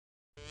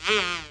Hi,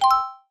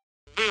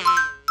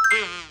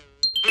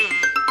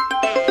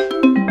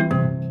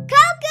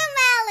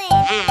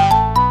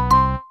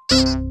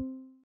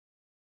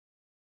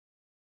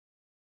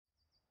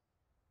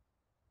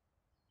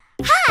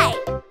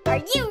 are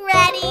you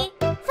ready?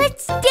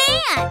 Let's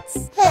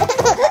dance!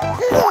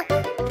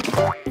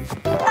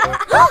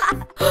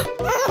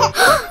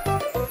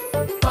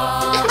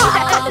 Baa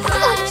Baa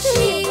Black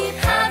Sheep,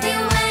 have you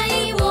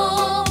any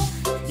wool?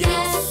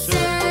 Yes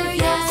sir,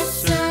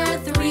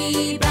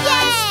 3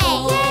 bags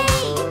full.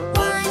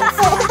 One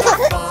for the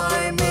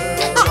farmer,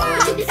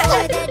 one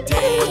for the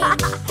dame,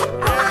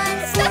 one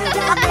for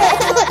the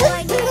little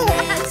boy who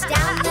lives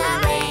down the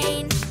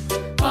lane.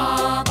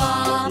 Baa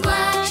Baa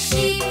Black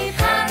Sheep,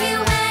 have you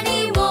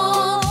any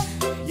wool?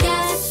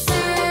 Yes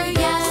sir,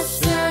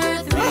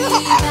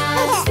 3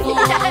 bags full.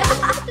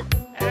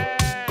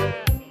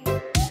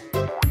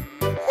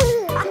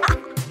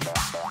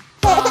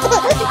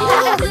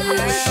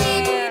 Blue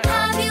sheep,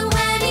 have you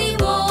any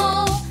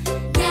wool?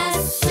 Yes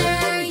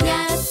sir,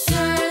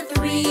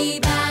 3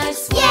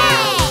 bags full.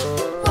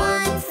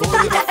 One for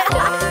the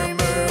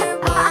farmer,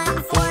 one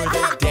for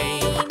the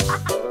dame,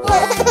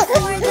 one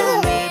for the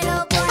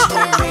little boy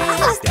who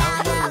lives down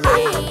the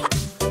lane.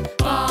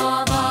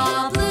 Baa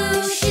Baa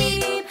Blue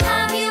Sheep,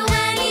 have you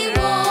any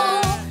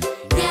wool?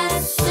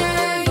 Yes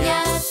sir,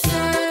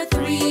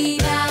 3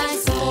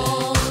 bags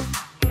full.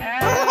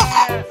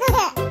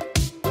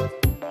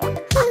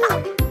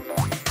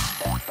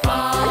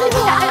 Baa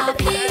Baa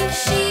Pink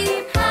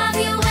Sheep, have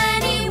you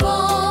any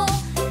wool?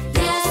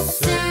 Yes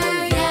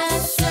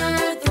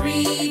sir,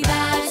 3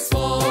 bags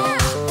full.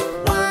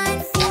 One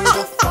for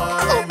the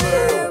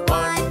farmer,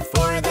 one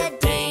for the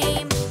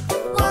dame,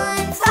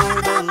 one for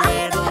the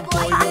little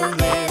boy who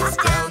lives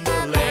down the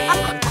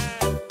lane.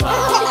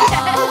 Baa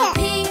Baa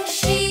Pink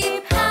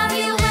Sheep, have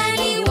you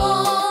any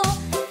wool?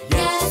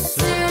 Yes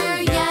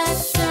sir,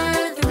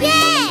 3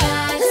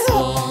 bags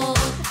full.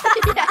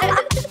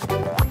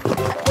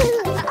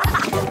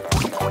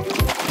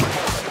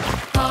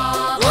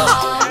 Baa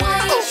Baa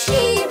White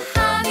Sheep,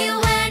 have you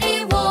any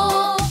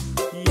wool?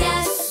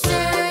 Yes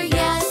sir,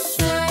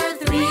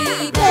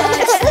 3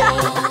 bags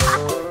full.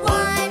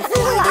 One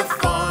for the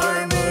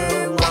farmer,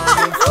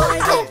 one for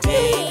the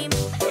dame,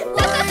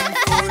 one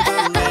for the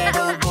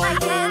little boy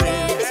who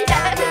lives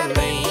down the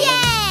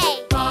lane.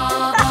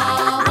 Baa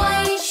Baa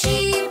White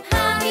Sheep,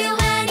 have you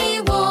any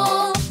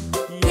wool?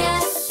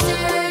 Yes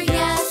sir,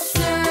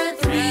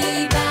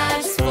 3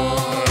 bags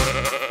full.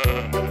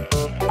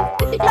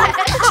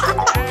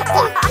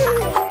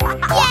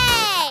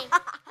 Yay!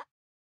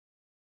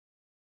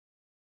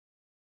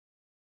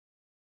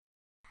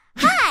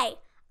 Hi,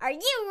 are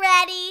you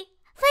ready?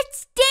 Let's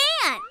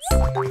dance!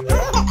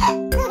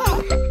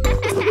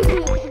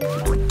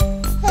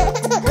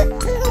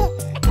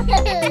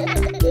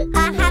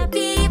 A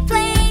happy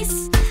place,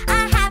 a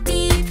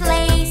happy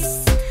place.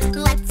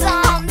 Let's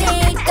all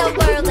make the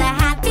world a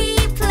happy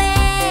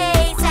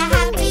place. A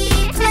happy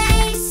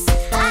place,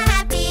 a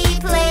happy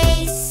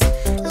place.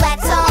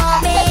 Let's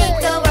all make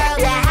the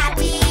world a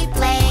happy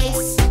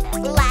place.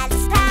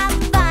 Let's have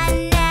fun,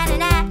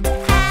 na-na-na,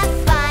 have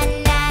fun,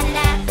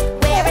 na-na-na.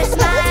 Wear a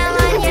smile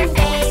on your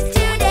face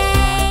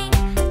today.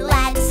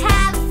 Let's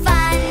have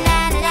fun,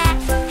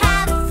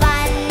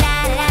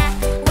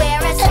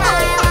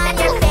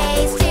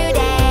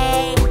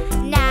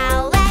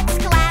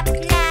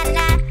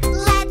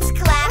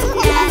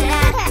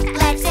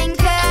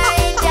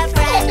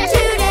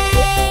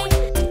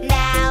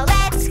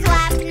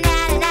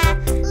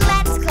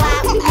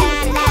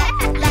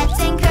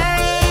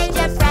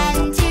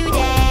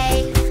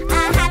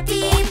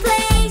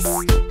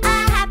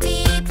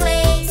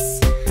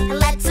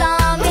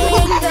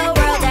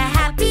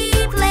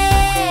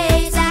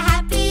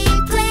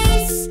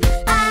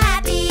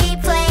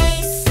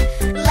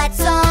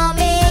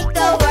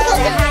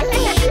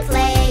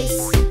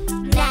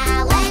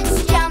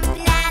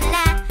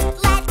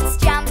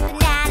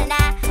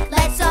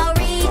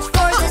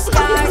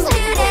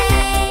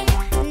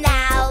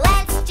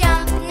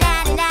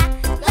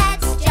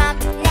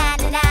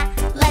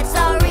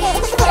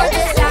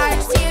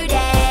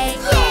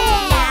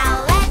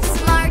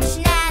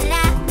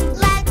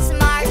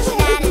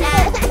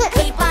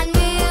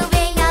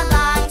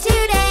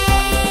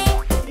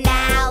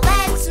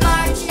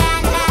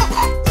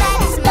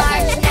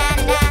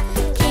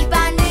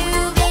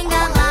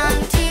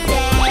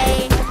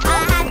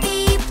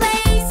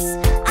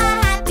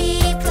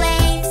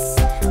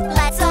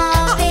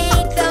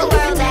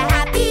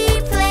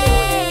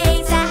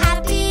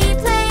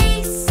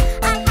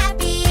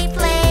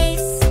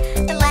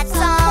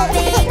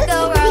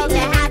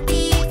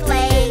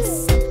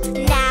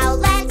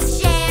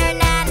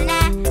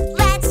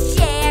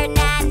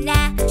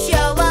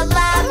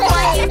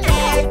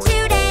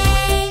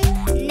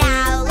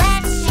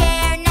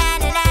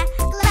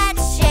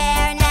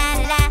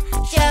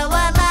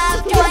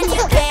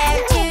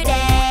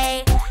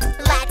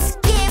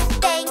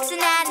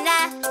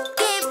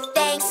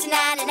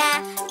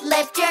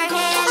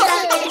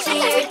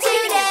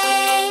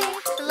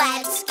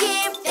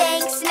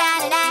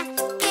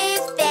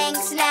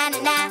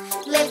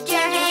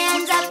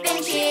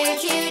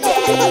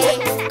 A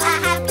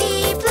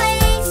happy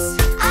place,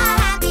 a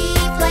happy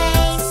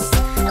place.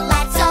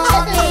 Let's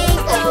all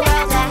make the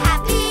world a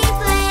happy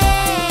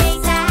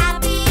place. A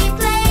happy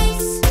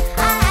place,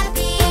 a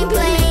happy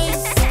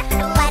place.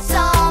 Let's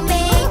all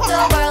make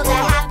the world a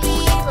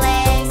happy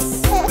place.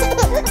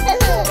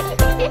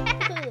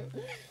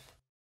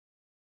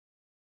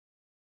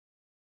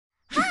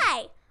 Hi,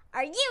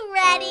 are you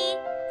ready?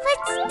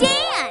 Let's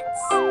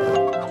dance!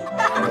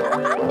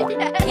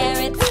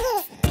 Carrots,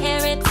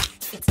 carrots,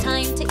 it's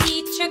time to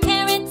eat your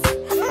carrots.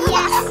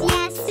 Yes,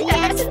 yes,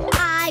 yes,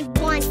 I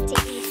want to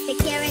eat the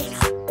carrots.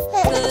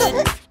 Good,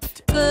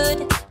 good,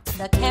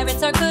 the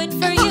carrots are good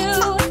for you.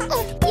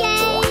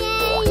 Yay,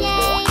 yay,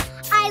 yay,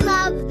 I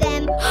love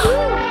them.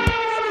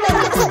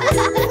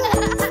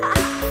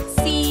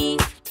 See,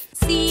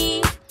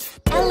 see,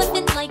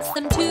 elephant likes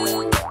them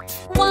too.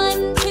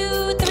 1,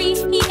 2, 3,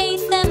 he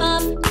ate them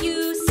up,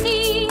 you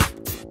see.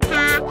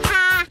 Ha,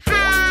 ha,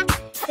 ha,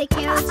 the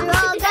carrots are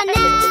all gone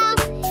now.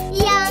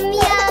 Yum,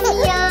 yum,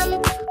 yum,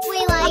 we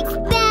like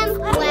them,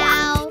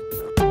 wow.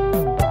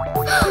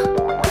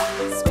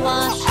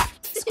 Squash,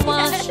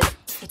 squash,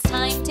 it's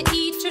time to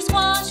eat your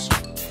squash.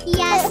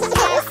 Yes,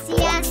 yes,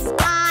 yes,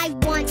 I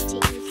want to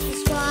eat the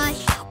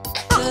squash.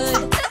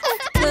 Good,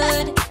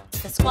 good,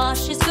 the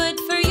squash is good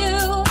for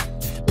you.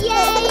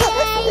 Yay,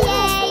 yay,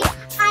 yay,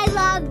 I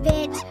love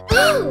it.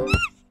 Ooh.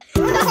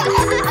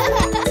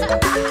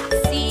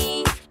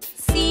 See,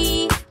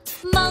 see,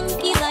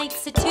 monkey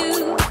likes it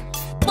too.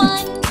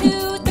 1,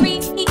 2,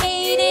 3, he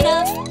ate it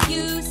up,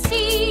 you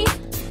see.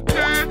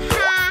 Ha,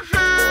 ha,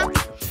 ha,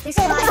 the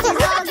squash is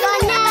all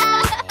gone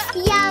now.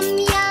 Yum,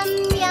 yum,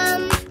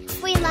 yum,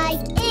 we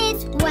like it,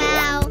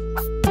 wow.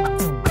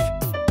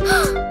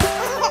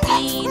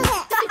 Beans,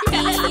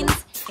 beans,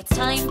 it's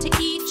time to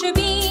eat your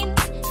beans.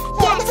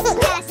 Yes,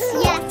 yes,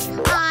 yes,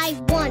 I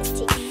want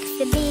to eat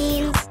the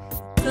beans.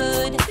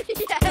 Good,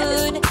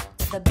 good,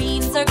 the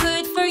beans are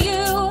good for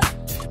you.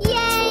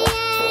 Yay,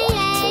 yay,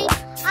 yay,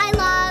 I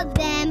love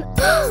them.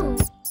 Ooh.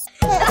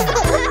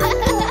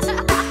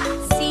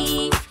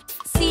 See,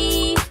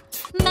 see,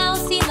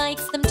 Mousy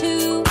likes them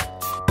too.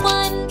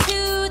 1,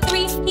 2,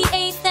 3, he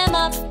ate them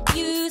up,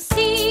 you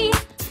see.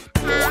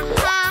 Ha,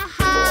 ha,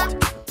 ha,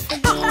 the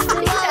beans are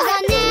all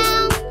gone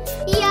now.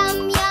 Yum,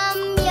 yum,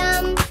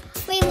 yum,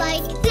 we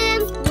like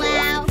them,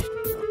 wow.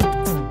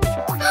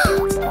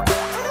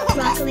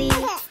 Broccoli,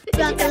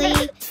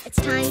 broccoli, it's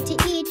time to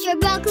eat your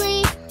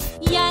broccoli.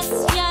 Yes,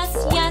 yes,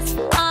 yes,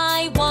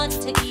 I want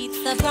to eat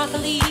the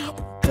broccoli.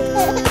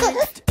 Good,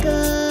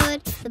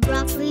 good, the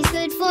broccoli's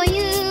good for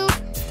you.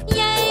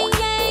 Yay,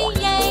 yay,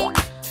 yay,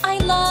 I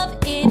love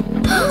it.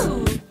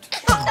 Ooh.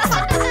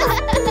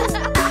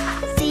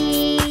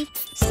 See,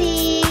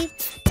 see,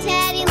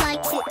 Teddy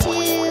likes it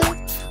too.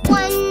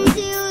 1,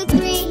 2,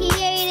 3, he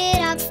ate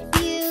it up,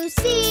 you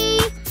see.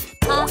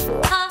 Ha,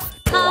 ha,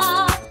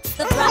 ha,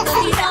 the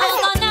broccoli's all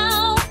gone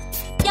now.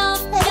 Yum,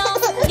 yum,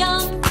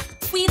 yum,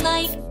 we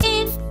like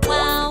it,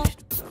 wow.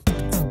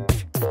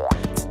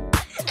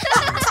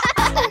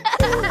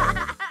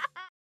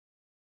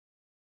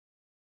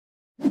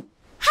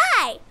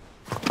 Hi!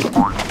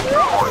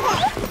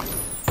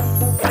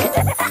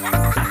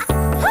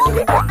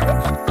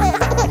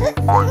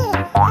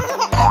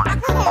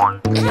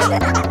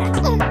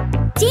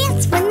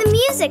 Dance when the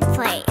music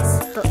plays,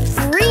 but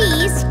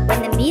freeze when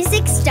the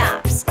music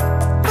stops.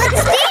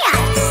 Let's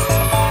dance!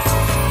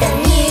 The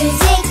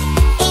music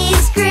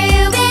is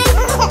grooving,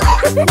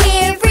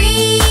 we're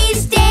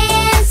freeze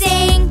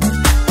dancing.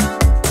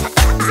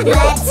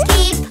 Let's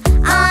keep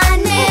on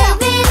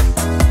moving,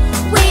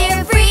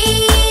 we're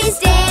freeze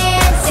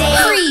dancing.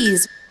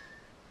 Freeze.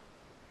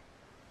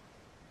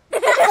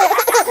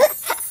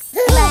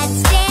 Let's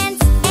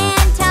dance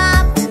and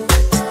top,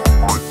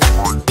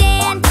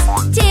 dance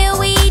till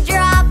we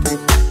drop,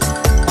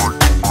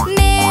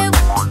 move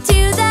to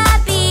the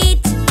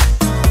beat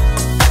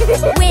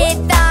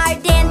with our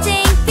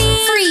dancing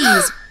feet.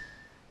 Freeze.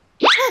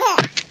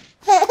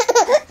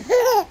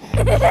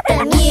 The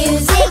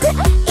music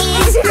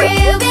is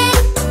grooving,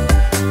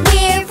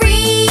 we're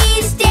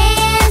freeze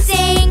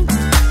dancing.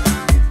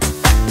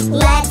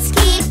 Let's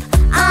keep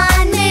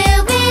on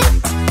moving,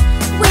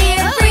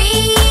 we're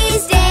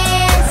freeze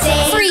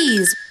dancing.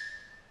 Freeze.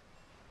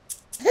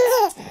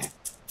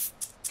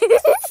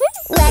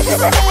 Let's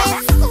dance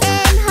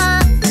and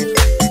hop,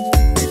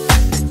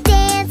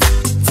 dance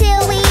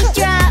till we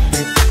drop,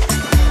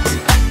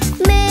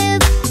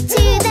 move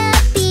to the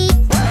beat.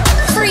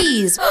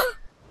 Freeze.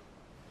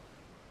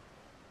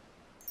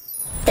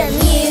 The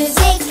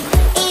music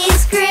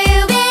is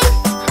grooving,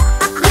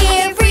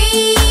 we're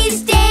freeze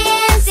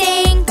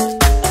dancing.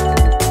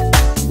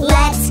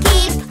 Let's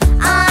keep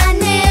on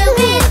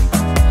moving,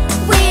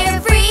 we're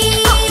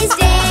freeze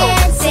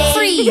dancing.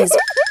 Freeze.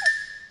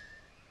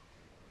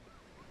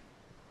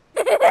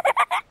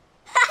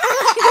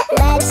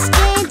 Let's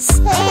dance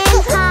and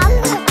hop,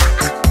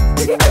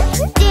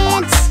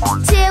 dance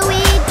till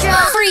we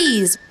drop.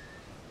 Freeze.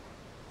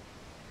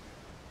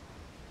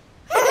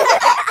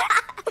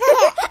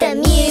 The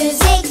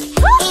music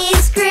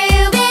is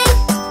grooving,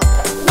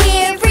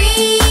 we're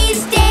freeze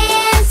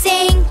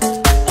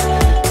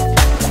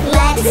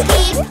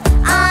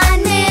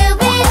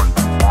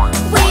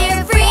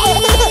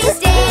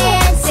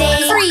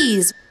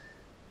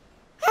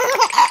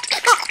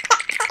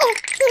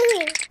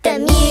The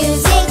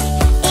music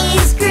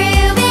is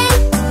grooving.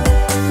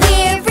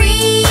 We're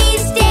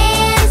freeze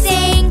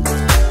dancing.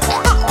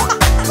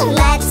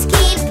 Let's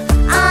keep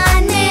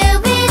on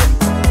moving.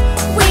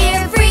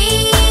 We're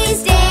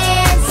freeze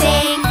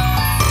dancing.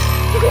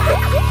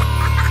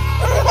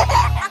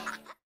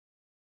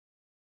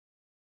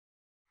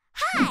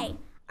 Hi,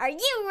 are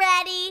you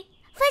ready?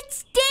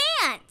 Let's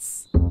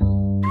dance.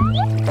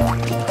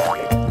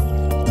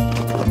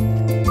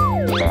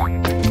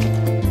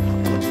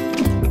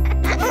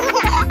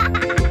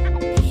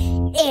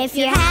 If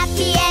you're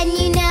happy and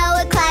you know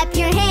it, clap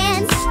your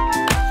hands.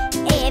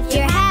 If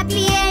you're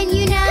happy and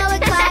you know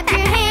it, clap your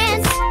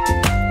hands.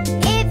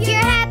 If you're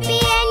happy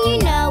and you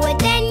know it,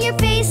 then your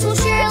face will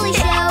surely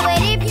show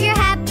it. If you're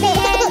happy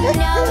and you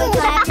know it,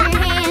 clap your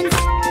hands.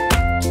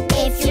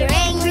 If you're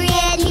angry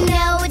and you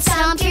know it,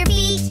 stomp your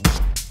feet.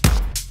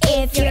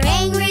 If you're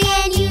angry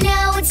and you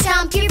know it,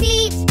 stomp your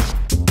feet.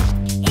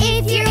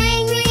 If you're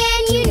angry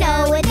and you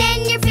know it,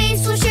 then your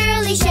face will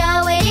surely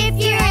show it. If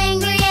you're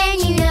angry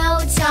and you know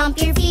it,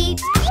 stomp your feet.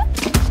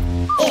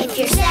 If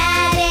you're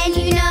sad and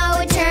you know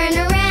it, turn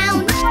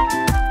around.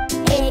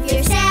 If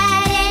you're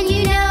sad and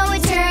you know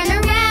it, turn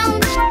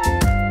around.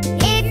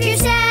 If you're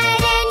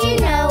sad and you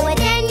know it,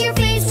 then your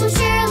face will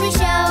surely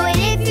show it.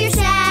 If you're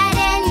sad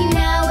and you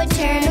know it,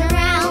 turn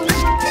around.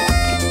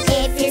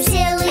 If you're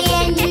silly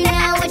and you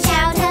know it,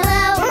 shout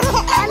hello,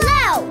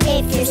 hello.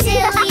 If you're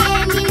silly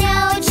and you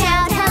know it,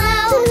 shout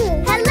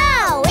hello,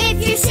 hello. If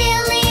you're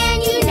silly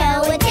and you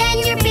know it, then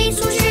your face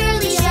will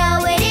surely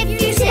show it. If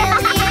you're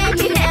silly and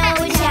you know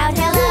it, shout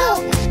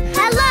hello,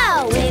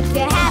 hello. If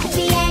you're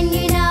happy and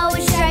you know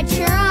it, stretch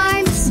your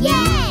arms.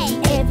 Yay!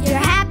 If you're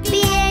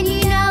happy and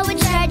you know it,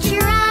 stretch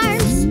your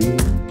arms.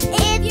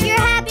 If you're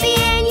happy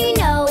and you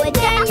know it,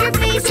 then your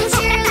face will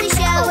surely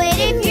show it.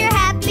 If you're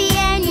happy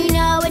and you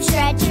know it,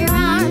 stretch your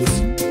arms.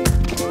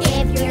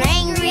 If you're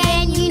angry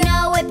and you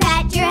know it,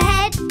 pat your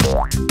head.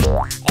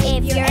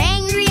 If you're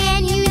angry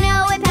and you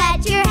know it,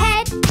 pat your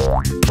head.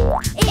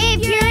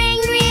 If you're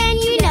angry and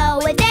you know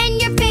it, then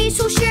your face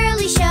will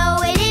surely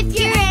show it. If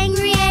you're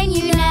angry and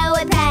you know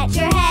it, pat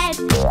your head.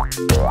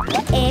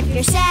 If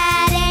you're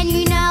sad and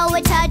you know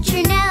it, touch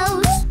your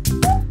nose.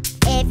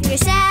 If you're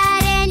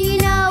sad and you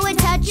know it,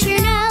 touch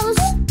your nose.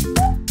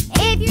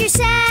 If you're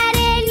sad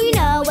and you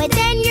know it,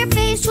 then your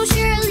face will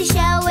surely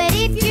show it.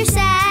 If you're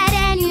sad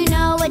and you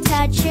know it,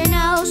 touch your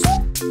nose.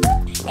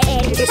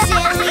 If you're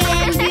silly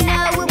and you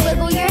know it,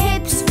 wiggle your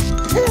hips.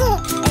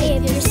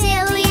 If you're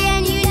silly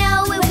and you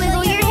know it,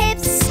 wiggle your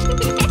hips.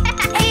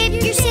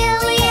 If you're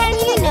silly and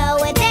you know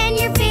it, then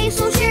your face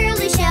will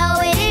surely show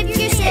it. If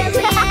you're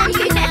silly and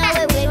you know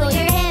it, wiggle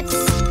your hips.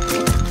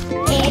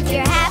 If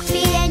you're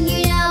happy and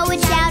you know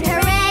it, shout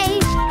hooray,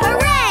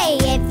 hooray.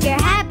 If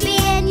you're happy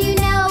and you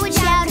know it,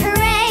 shout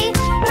hooray,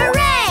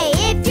 hooray.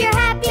 If you're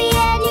happy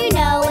and you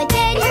know it,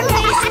 then your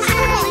face will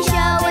surely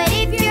show it.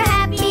 If you're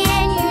happy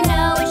and you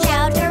know it,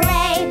 shout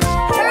hooray,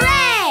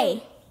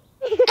 hooray.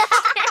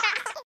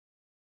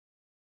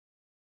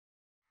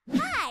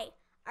 Hi,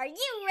 are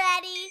you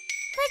ready?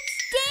 Let's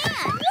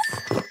dance.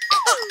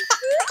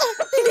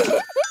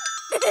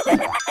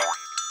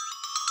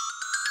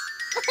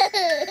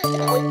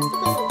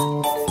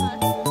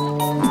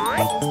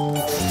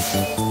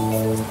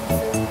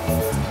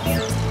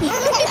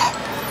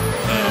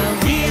 The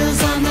wheels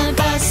on the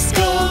bus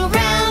go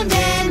round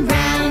and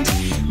round,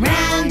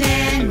 round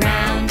and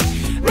round,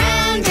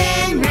 round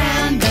and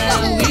round. The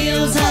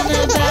wheels on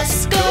the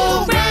bus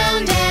go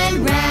round and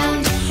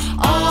round,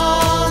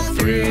 all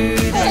through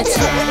the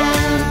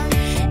town.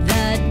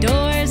 The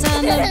doors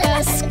on the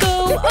bus go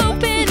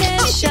open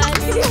and shut,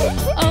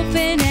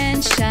 open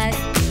and shut,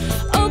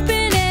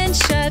 open and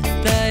shut.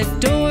 The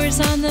doors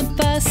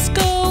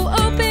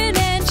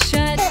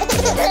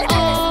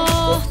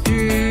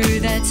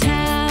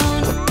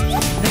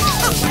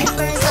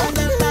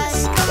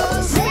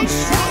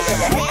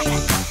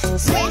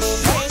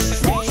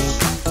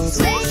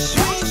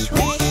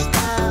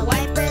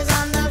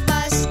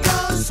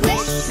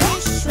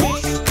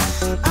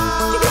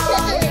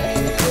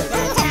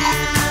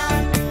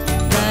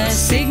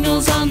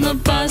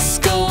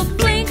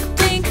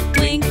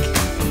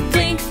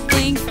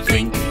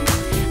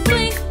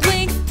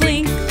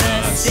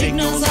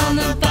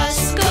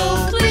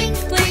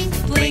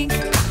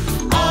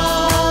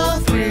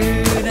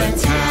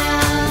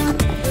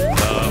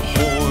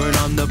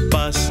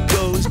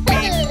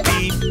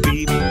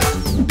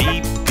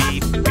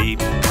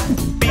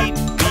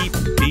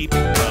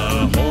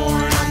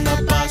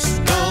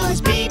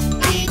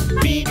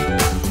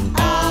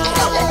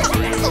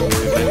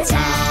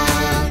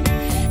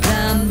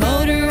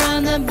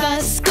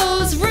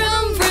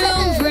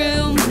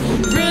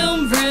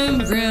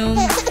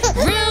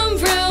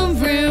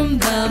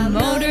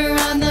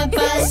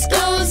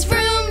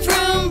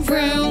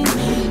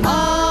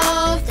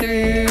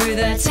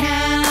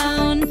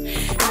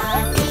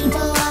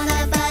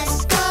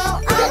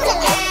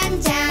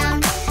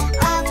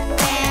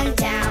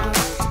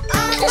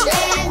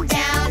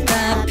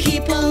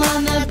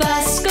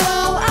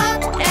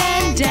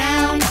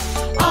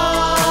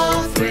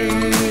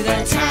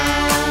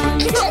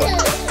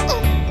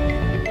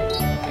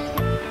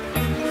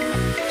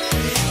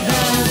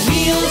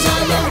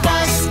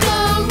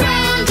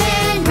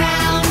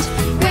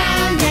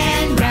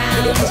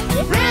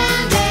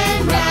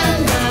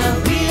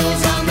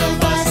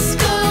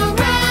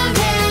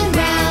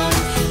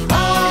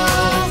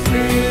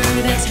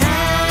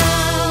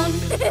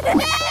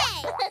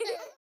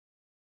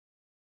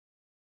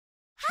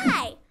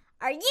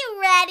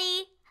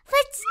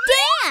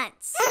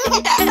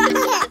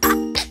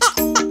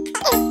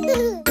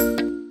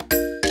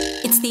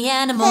It's the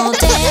animal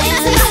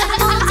dance.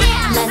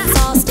 Let's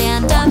all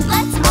stand up.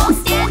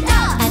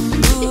 And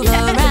move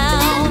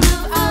around.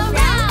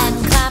 And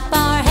clap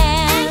our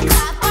hands.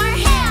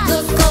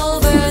 Look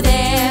over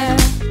there.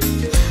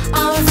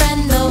 Our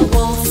friend the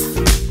wolf.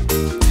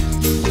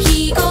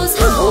 He goes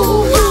ho,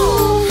 ho,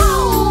 ho,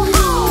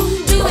 ho,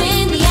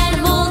 doing the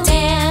animal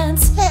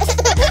dance.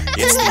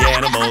 It's the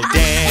animal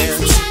dance.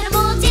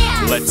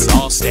 Let's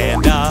all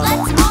stand up.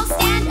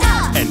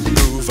 And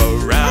move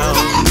around.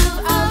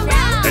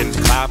 And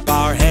clap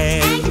our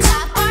hands.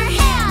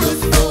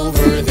 Look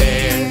over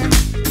there.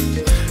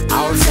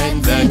 Our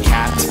friend the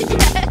cat.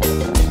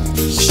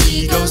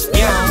 She goes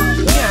meow,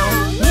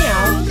 meow,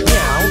 meow,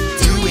 meow,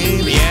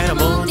 doing the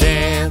animal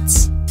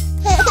dance.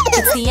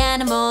 It's the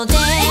animal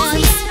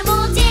dance.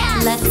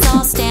 Let's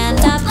all stand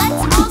up.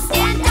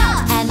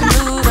 And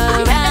move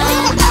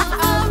around.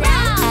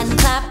 And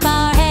clap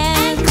our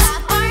hands.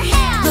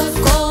 Look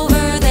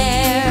over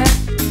there.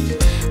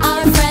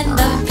 Our friend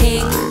the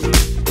pig.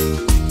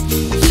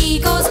 He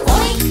goes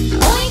oink,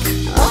 oink,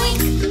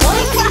 oink,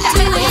 oink,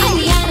 doing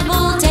the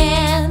animal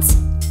dance.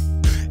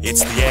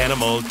 It's the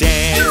animal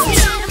dance.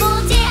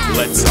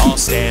 Let's all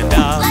stand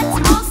up.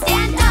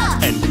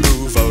 And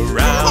move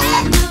around.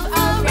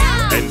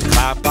 And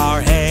clap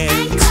our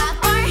hands.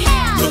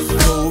 Look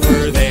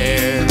over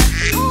there.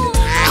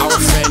 Our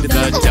friend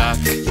the duck.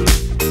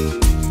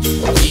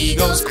 He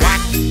goes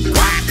quack,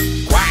 quack,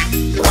 quack,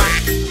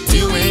 quack,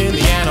 doing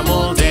the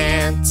animal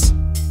dance.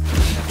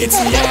 It's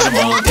the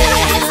animal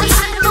dance.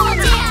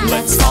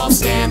 Let's all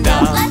stand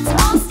up.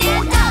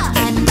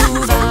 And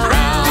move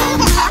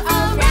around.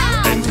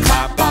 And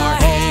clap our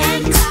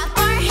hands.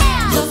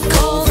 Look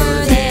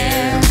over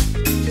there.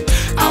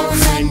 Our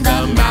friend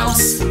the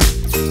mouse.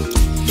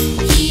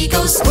 He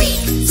goes squeak,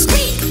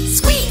 squeak,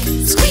 squeak,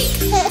 squeak,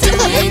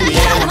 doing the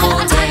animal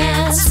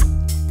dance.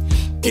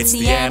 It's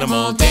the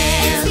animal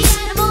dance.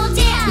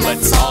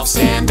 Let's all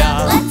stand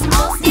up.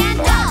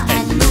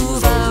 And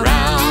move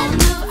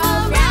around.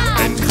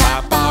 And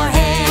clap our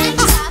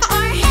hands.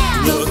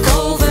 Look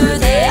over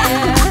there.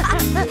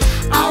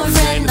 Our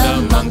friend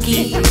the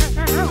monkey.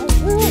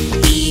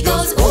 He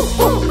goes ooh,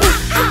 ooh, ah,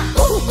 ah,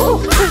 ooh, ooh,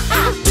 ah,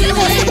 ah,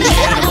 doing the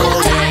animal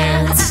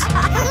dance.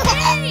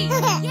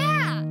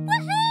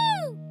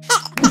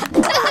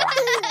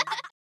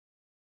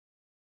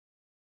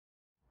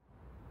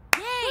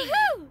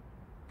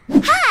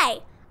 Hi!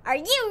 Are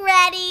you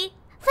ready?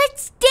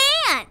 Let's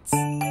dance!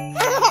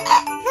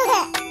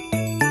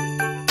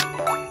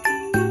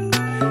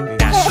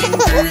 Dashing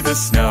through the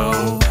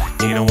snow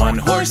in a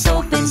one-horse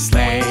open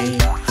sleigh.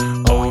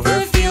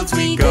 Over fields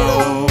we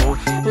go,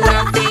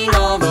 laughing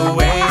all the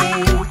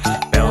way.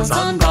 Bells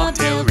on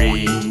bobtail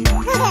ring,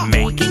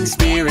 making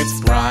spirits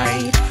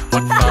bright.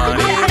 What fun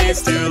it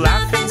is to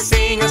laugh and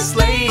sing a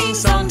sleighing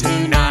song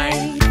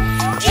tonight.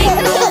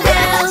 Jingle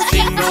bells,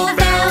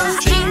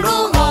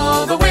 jingle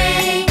all the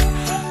way.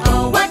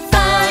 Oh, what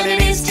fun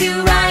it is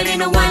to ride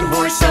in a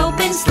one-horse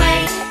open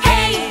sleigh.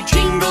 Hey,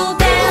 jingle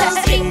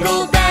bells,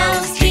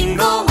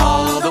 jingle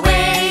all the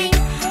way.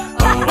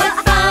 Oh, what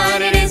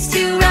fun it is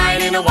to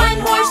ride in a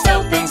one-horse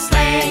open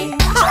sleigh.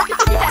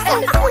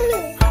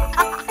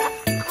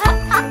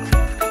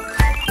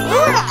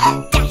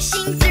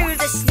 Dashing through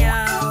the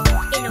snow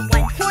in a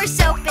one-horse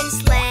open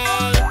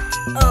sleigh.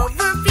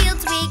 Over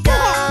fields we go,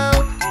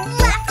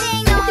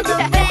 laughing all the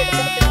way.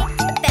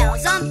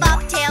 Bells on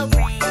bobtail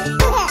ring,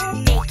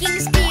 making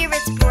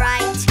spirits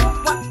bright.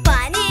 What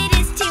fun it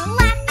is to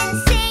laugh and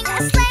sing a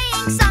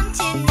sleighing song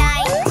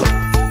tonight.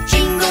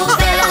 Jingle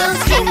bells,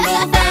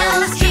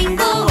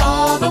 jingle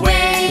all the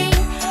way.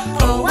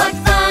 Oh, what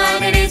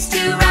fun it is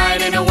to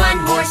ride in a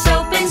one-horse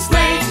open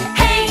sleigh.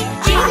 Hey,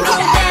 jingle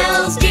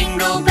bells,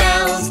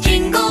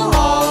 jingle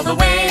all the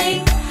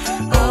way.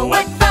 Oh,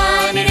 what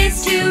fun it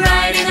is to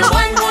ride in a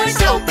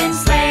one-horse open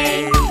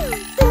sleigh.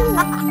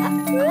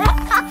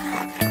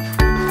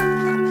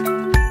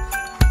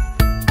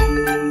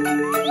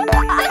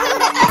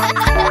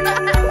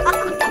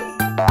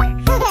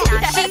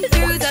 Dashing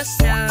through the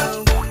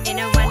snow in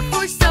a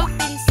one-horse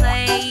open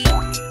sleigh.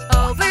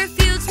 Over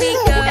fields we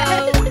go,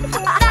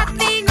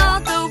 laughing all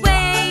the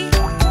way.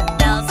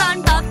 Bells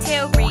on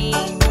bobtail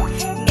ring,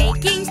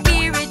 making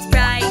spirits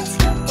bright.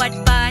 What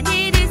fun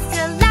it is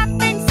to laugh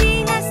and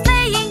sing a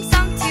sleighing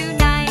song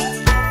tonight.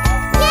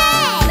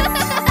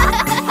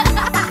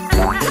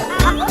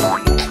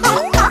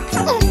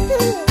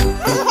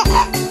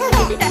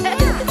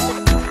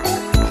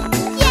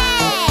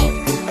 Yay!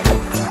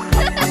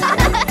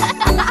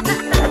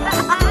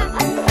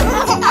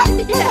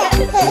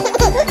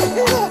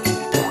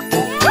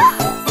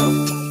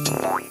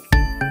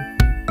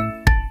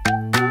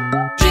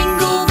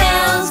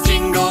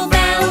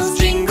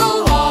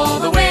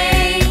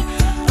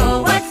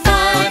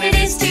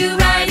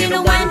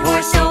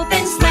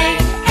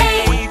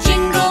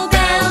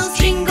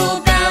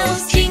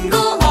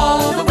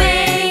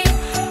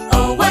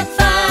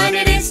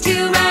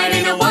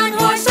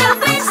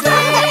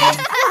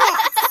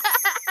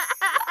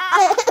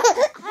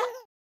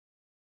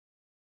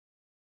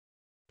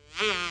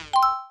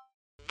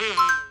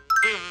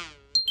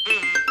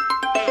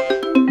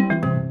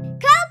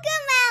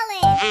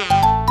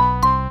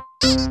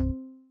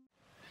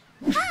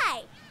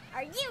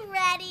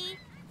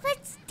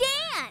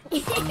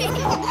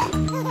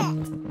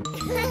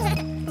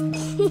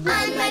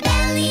 On my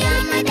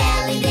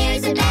belly,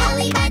 there's a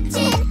belly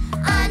button.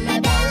 On my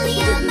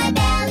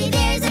belly,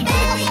 there's a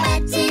belly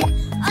button.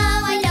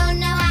 Oh, I don't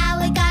know how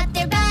it got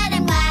there, but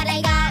I'm glad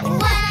I got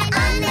one.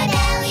 On my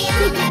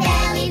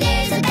belly,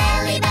 there's a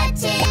belly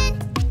button.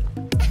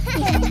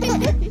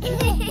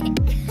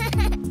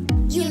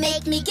 You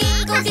make me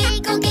giggle,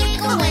 giggle,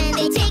 giggle when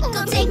they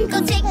tickle,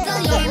 tickle,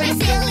 tickle. You're my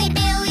silly,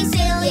 Billy,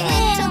 silly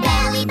little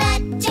belly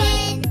button.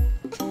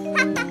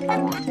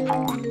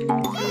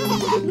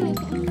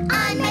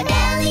 On my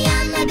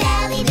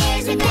belly,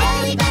 there's a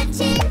belly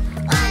button.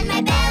 On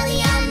my belly,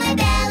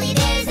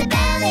 there's a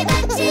belly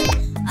button.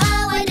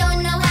 Oh, I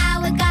don't know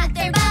how it got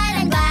there, but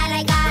I'm glad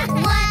I got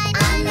one.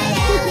 On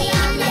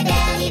my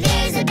belly,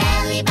 there's a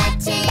belly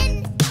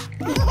button.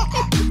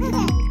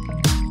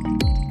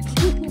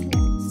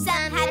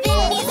 Some have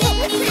innies,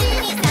 innies,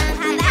 innies. Some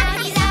have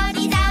outies,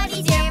 outies,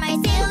 outies. You're my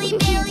silly,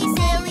 Billy,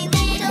 silly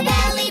little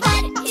belly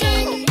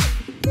button.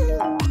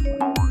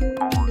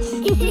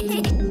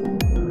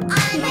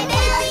 On my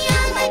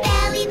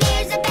belly,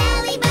 there's a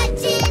belly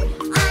button.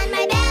 On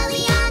my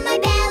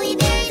belly,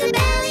 there's a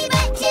belly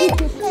button.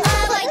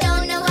 Oh, I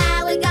don't know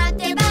how it got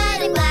there,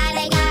 but I'm glad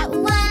I got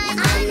one.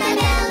 On my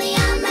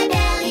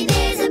belly,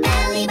 there's a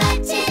belly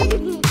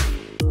button.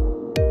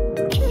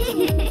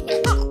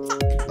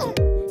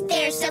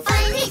 They're so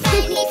funny,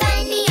 funny,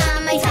 funny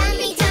on my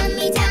tummy,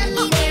 tummy,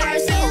 tummy. There are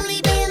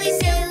silly, Billy,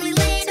 silly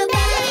little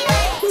belly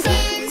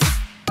buttons.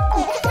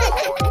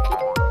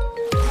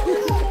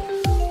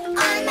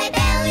 On my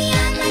belly,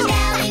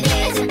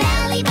 there's a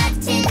belly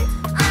button.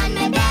 On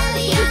my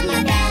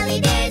belly,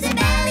 there's a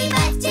belly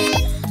button.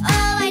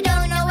 Oh, I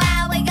don't know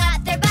how I got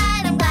there,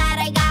 but I'm glad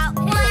I got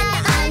one.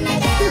 On my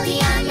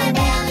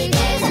belly,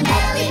 there's a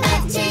belly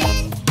button.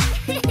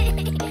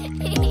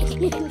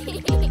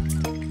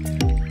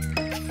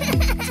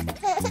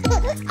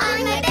 On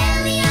my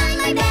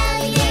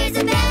belly, there's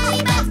a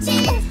belly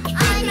button.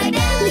 On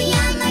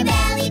my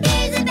belly,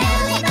 there's a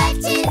belly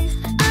button.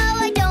 Oh,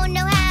 I don't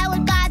know how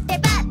it got there,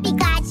 but be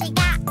glad she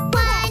got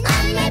one.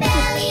 On my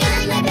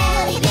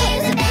belly,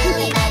 there's a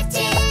belly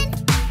button.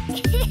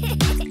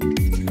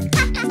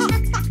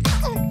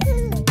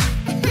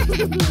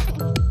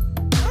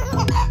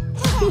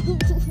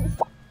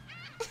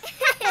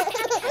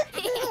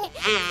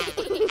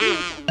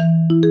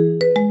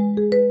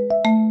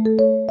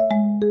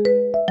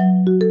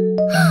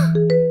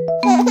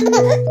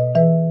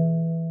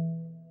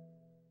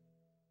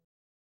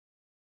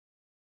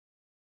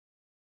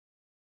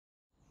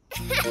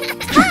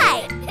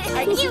 Hi!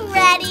 Are you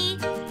ready?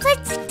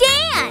 Let's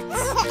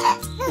dance!